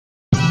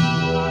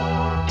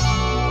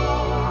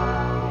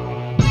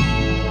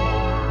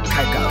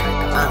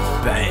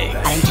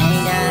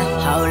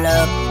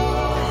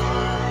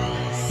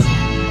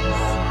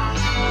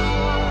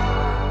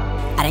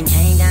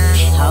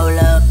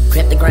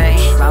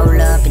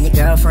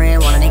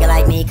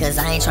cause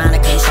I ain't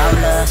tryna control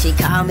her. She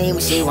call me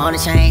when she wanna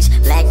change.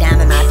 Black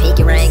diamond, my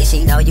pinky ring, and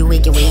she know you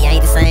weak and we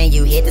ain't the same.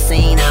 You hit the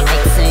scene, I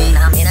make the scene.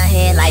 I'm in her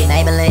head like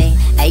Maybelline.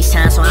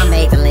 H-time, so I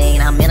make the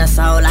lean. I'm in her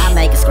soul, I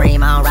make her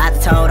scream. I don't ride the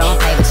toe, don't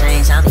paper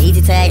change. I'm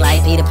easy tag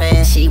like Peter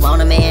Pan. She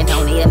want a man,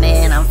 don't need a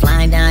man. I'm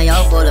flying down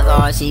your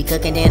boulevard. She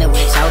cooking dinner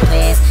with your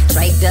pants.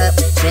 Draped up,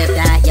 tripped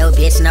out. Yo,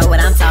 bitch, know what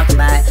I'm talking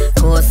about.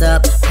 Pulls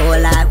up,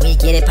 pull out. We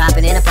get it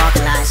poppin' in the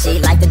parking lot. She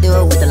like to do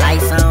it with the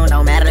lights on.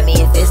 Don't matter to me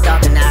if it's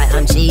dark or not.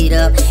 I'm G'd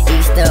up,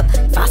 eased up.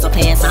 Fossil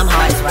pants, I'm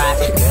hard as rock.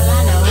 Girl,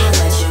 I know how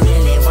much you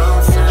really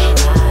want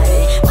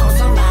somebody. Want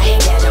somebody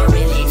that don't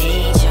really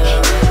need you.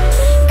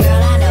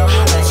 Girl, I know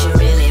how much you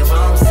really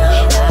want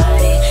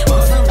somebody.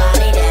 Want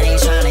somebody that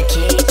ain't tryna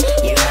keep.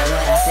 You heard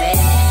what I said?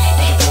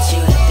 They can put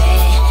you to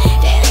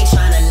bed. That ain't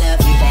tryna love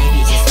you, baby.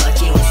 Just fuck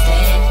you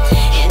instead.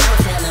 And don't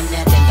tell them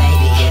nothing,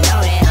 baby. You know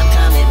that I'm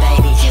coming,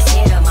 baby. Just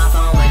hit up my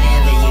phone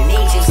whenever you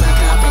need you some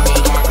company.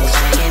 Got this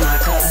drink in my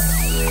cup.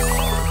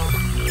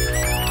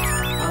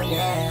 Oh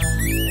yeah.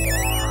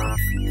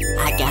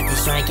 I got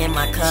this drink in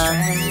my cup.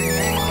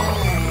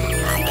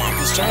 I got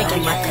this drink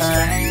in my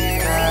cup.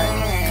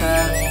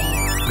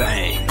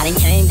 Bang. I done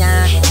came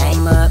down,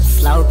 came up,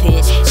 slow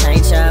pitch,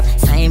 change up,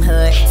 same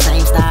hood,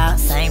 same style,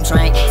 same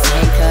drink,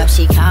 same cup.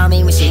 She call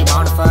me when she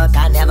wanna fuck,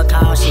 I never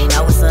call, she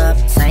know what's up.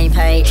 Same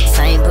page,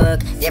 same book,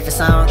 different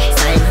song,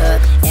 same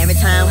hook. Every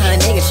time her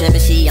nigga trippin',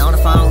 she on the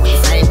phone with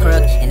the same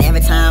crook. And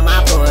every time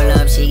I pull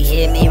up, she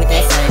hit me with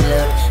that same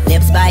look.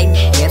 Lips biting,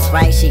 lips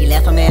right, she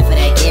left her man for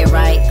that get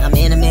right. I'm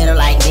in the middle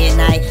like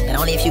midnight, but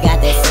only if you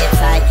got that sip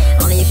tight.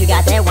 Only if you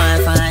got that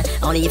wine fine,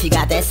 only if you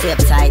got that sip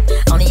tight.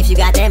 Only if you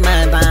got that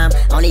mind bomb,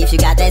 only if you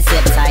got that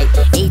sip tight.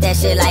 Eat that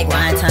shit like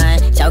wine time,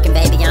 joking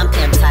baby, I'm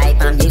pimp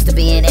type. I'm used to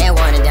being that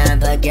one and done,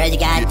 but girl, you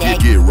got that.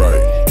 Get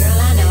right. Girl,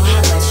 I know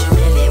how much you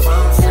really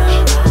want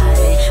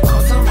somebody.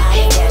 Want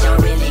somebody that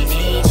don't really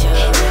need you.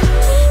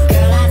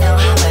 Girl, I know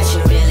how much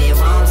you really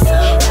want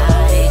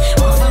somebody.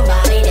 Want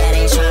somebody that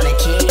ain't tryna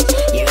keep.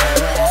 You heard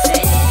what I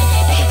said?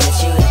 They can put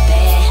you to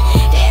bed.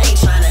 That ain't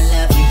tryna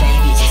love you,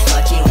 baby. Just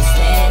fuck you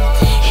instead.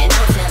 And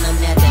don't tell them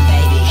nothing,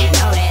 baby. You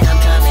know that I'm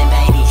coming,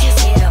 baby.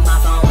 Just hit up my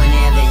phone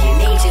whenever you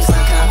need you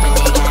some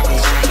company. Got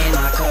this drink in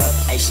my cup.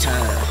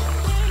 H-time.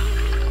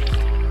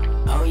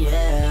 Oh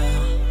yeah.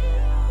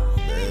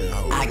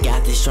 I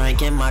got this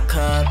drink in my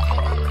cup.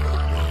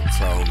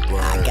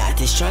 I got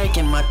this drink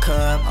in my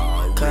cup.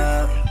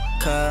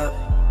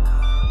 Cup.